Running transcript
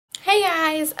Hey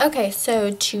guys! Okay,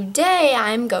 so today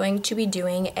I'm going to be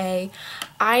doing a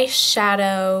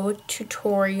eyeshadow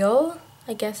tutorial,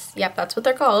 I guess, yep, that's what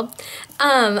they're called,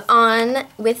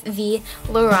 with the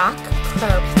Lorac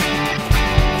Pro.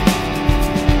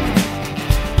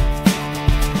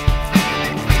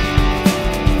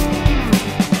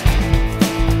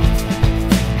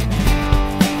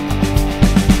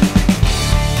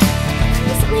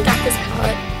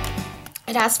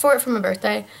 I'd asked for it for my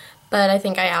birthday, but I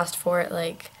think I asked for it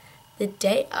like the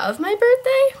day of my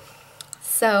birthday,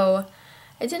 so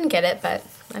I didn't get it, but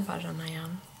I bought it on my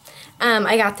own.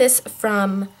 I got this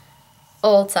from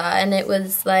Ulta, and it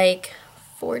was like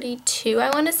 $42,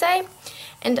 I want to say,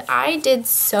 and I did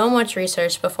so much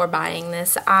research before buying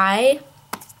this. I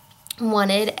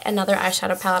wanted another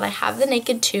eyeshadow palette. I have the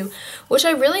Naked 2, which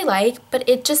I really like, but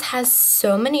it just has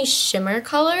so many shimmer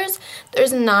colors.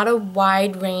 There's not a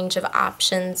wide range of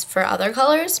options for other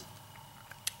colors.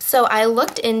 So I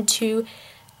looked into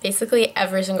basically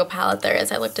every single palette there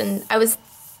is. I was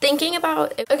thinking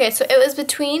about, okay, so it was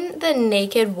between the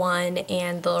Naked 1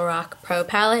 and the Lorac Pro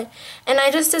Palette, and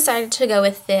I just decided to go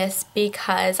with this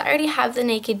because I already have the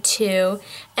Naked 2,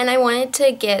 and I wanted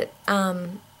to get,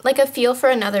 like a feel for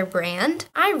another brand.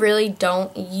 I really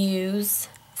don't use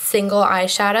single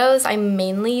eyeshadows. I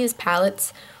mainly use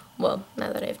palettes. Well,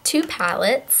 now that I have two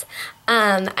palettes,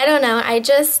 I don't know, I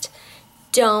just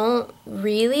don't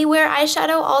really wear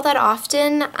eyeshadow all that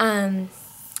often,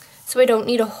 so I don't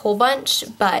need a whole bunch,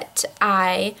 but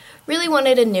I really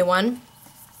wanted a new one.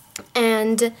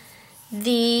 And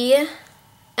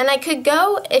I could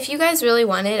go, if you guys really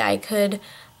wanted, I could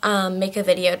make a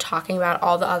video talking about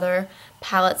all the other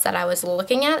palettes that I was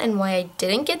looking at and why I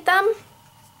didn't get them.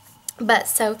 But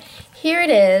so here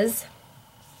it is.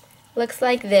 Looks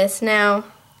like this. Now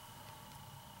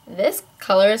this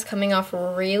color is coming off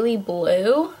really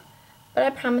blue, but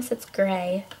I promise it's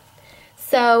gray.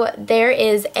 So there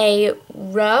is a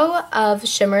row of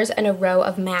shimmers and a row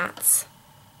of mattes,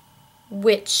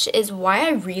 which is why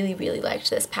I really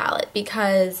liked this palette,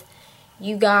 because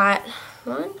you got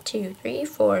 1, 2, 3,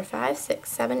 4, 5,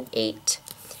 6, 7, 8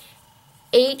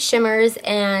 shimmers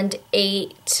and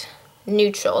 8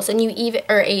 neutrals, and you even,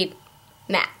 or 8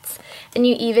 mattes, and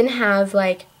you even have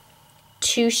like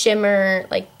 2 shimmer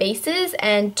like bases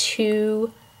and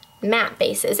 2 matte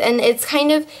bases, and it's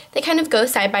they kind of go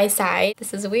side by side.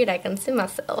 This is weird, I can see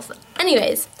myself.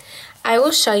 Anyways, I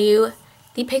will show you.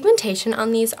 The pigmentation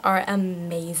on these are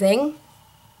amazing.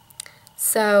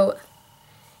 So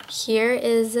here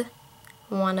is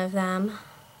one of them.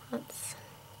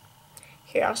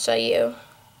 Here, I'll show you.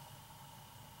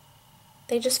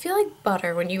 They just feel like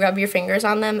butter when you rub your fingers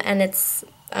on them, and it's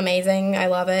amazing. I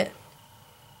love it.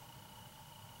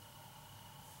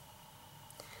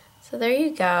 So there you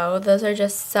go. Those are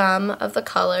just some of the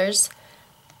colors.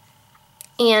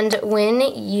 And when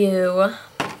you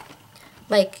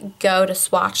like go to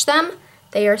swatch them,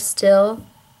 they are still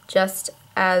just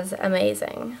as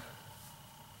amazing.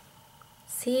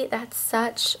 See, that's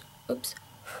such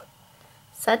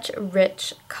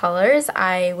rich colors.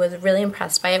 I was really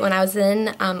impressed by it. When I was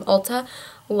in Ulta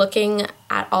looking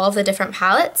at all of the different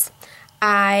palettes,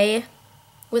 I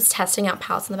was testing out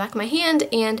palettes in the back of my hand,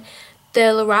 and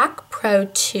the Lorac Pro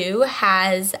 2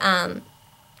 has a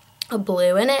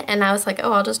blue in it, and I was like,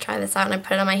 oh, I'll just try this out, and I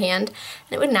put it on my hand,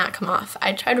 and it would not come off.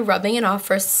 I tried rubbing it off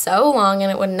for so long, and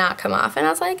it would not come off, and I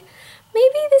was like,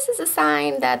 maybe this is a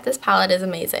sign that this palette is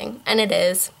amazing, and it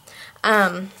is.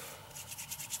 Yep,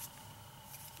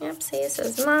 see, this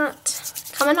is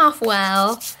not coming off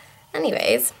well.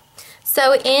 Anyways,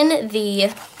 so in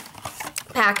the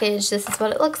package, this is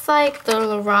what it looks like, the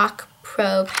Lorac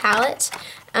Pro Palette.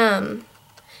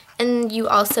 And you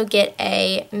also get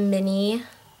a mini,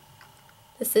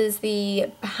 this is the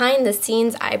behind the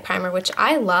scenes eye primer, which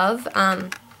I love.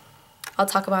 I'll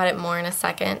talk about it more in a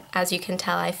second. As you can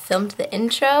tell, I filmed the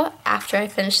intro after I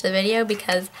finished the video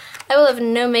because I will have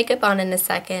no makeup on in a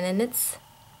second, and it's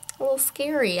a little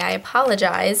scary. I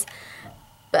apologize,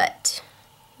 but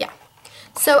yeah.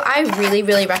 So I really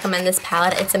recommend this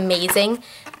palette. It's amazing.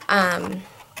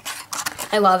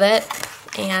 I love it,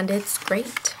 and it's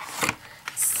great.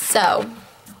 So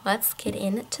let's get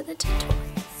into the tutorial.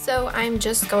 So I'm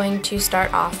just going to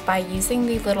start off by using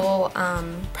the little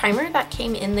primer that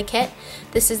came in the kit.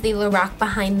 This is the Lorac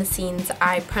Behind the Scenes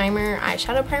Eye Primer,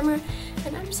 Eyeshadow Primer.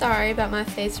 And I'm sorry about my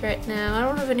face right now. I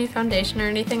don't have any foundation or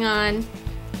anything on.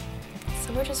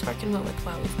 So we're just working with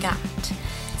what we've got.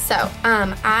 So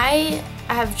I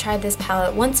have tried this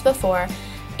palette once before,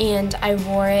 and I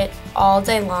wore it all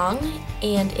day long,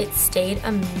 and it stayed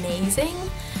amazing.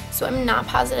 so I'm not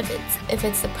positive if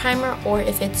it's the primer or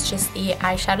if it's just the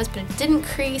eyeshadows, but it didn't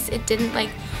crease, it didn't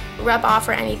like rub off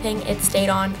or anything. It stayed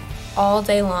on all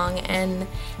day long, and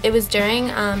it was during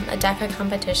a DECA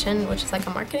competition, which is like a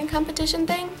marketing competition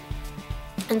thing,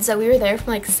 and so we were there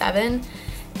from like 7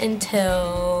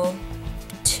 until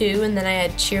 2, and then I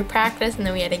had cheer practice, and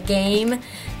then we had a game,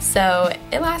 so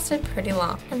it lasted pretty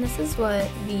long. And this is what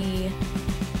the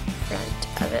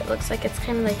front of it looks like. It's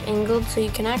kind of like angled, so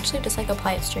you can actually just like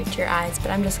apply it straight to your eyes,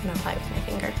 but I'm just going to apply it with my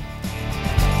finger.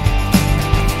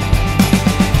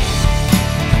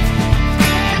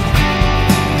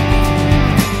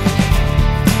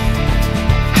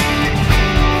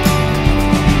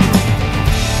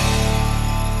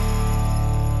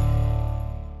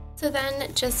 So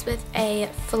then just with a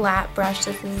flat brush,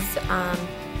 this is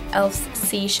e.l.f.'s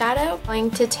Sea Shadow. I'm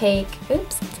going to take,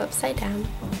 oops, it's upside down.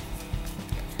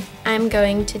 I'm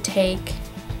going to take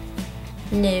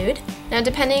Nude. Now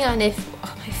depending on if,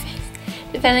 oh my face,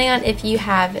 depending on if you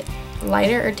have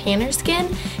lighter or tanner skin.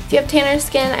 If you have tanner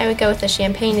skin, I would go with the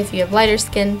Champagne. If you have lighter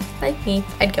skin, like me,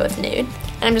 I'd go with Nude.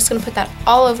 And I'm just going to put that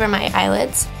all over my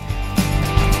eyelids.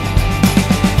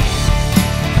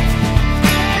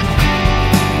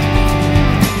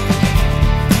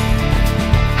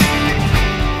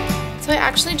 So I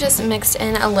actually just mixed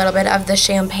in a little bit of the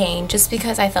Champagne just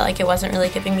because I felt like it wasn't really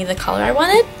giving me the color I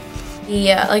wanted.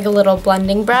 Like a little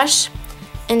blending brush,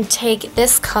 and take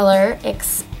this color,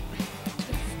 this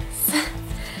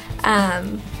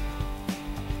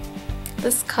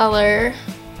color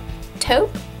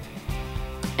Taupe,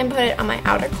 and put it on my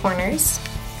outer corners,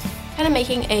 kind of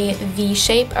making a V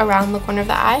shape around the corner of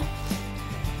the eye.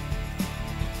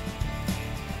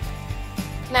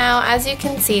 Now, as you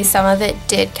can see, some of it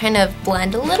did kind of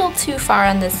blend a little too far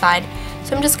on this side,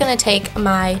 so I'm just going to take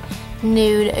my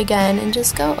Nude again and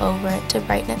just go over it to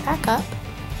brighten it back up.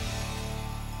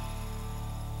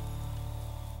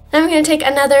 Then I'm going to take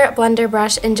another blender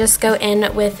brush and just go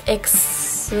in with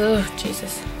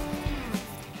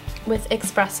with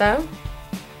Espresso,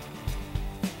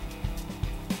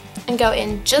 and go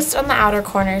in just on the outer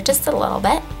corner, just a little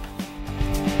bit.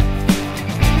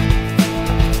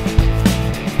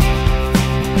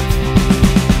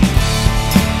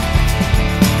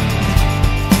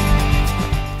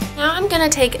 I'm going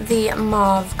to take the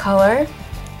mauve color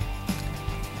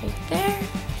right there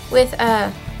with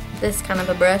this kind of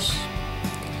a brush,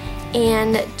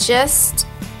 and just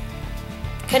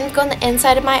kind of go on the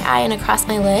inside of my eye and across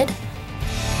my lid.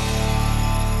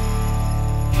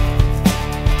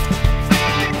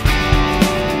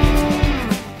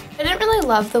 I didn't really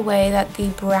love the way that the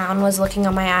brown was looking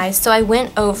on my eyes, so I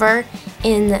went over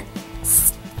in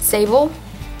Sable,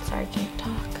 sorry, I can't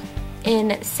talk,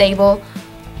 in Sable,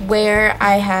 where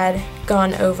I had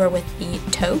gone over with the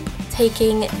Taupe,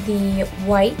 taking the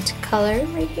white color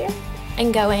right here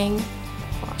and going,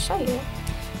 well, I'll show you,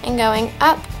 and going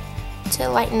up to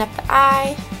lighten up the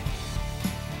eye,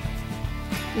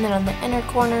 and then on the inner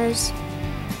corners,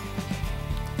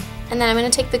 and then I'm going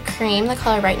to take the cream, the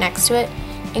color right next to it,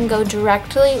 and go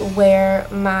directly where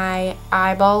my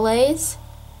eyeball lays.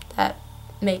 That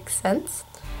makes sense.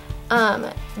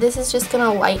 This is just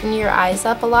going to lighten your eyes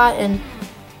up a lot and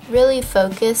really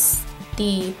focus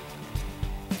the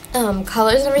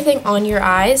colors and everything on your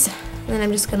eyes. And then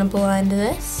I'm just going to blend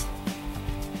this.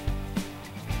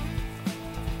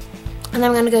 And then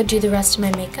I'm going to go do the rest of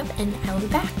my makeup, and I will be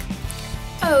back.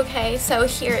 Okay, so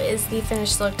here is the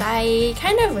finished look. I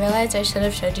kind of realized I should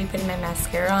have showed you putting my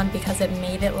mascara on because it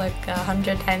made it look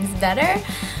 100 times better.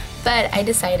 But I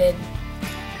decided,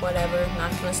 whatever,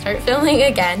 not going to start filming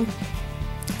again.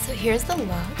 So here's the look.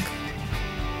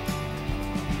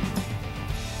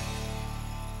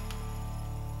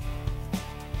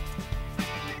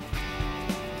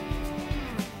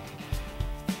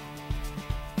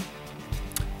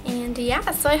 And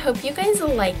yeah, so I hope you guys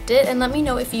liked it, and let me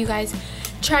know if you guys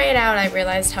try it out. I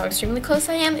realized how extremely close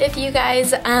I am. If you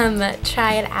guys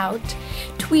try it out,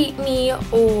 tweet me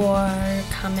or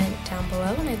comment down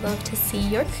below, and I'd love to see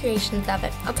your creations of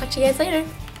it. I'll talk to you guys later.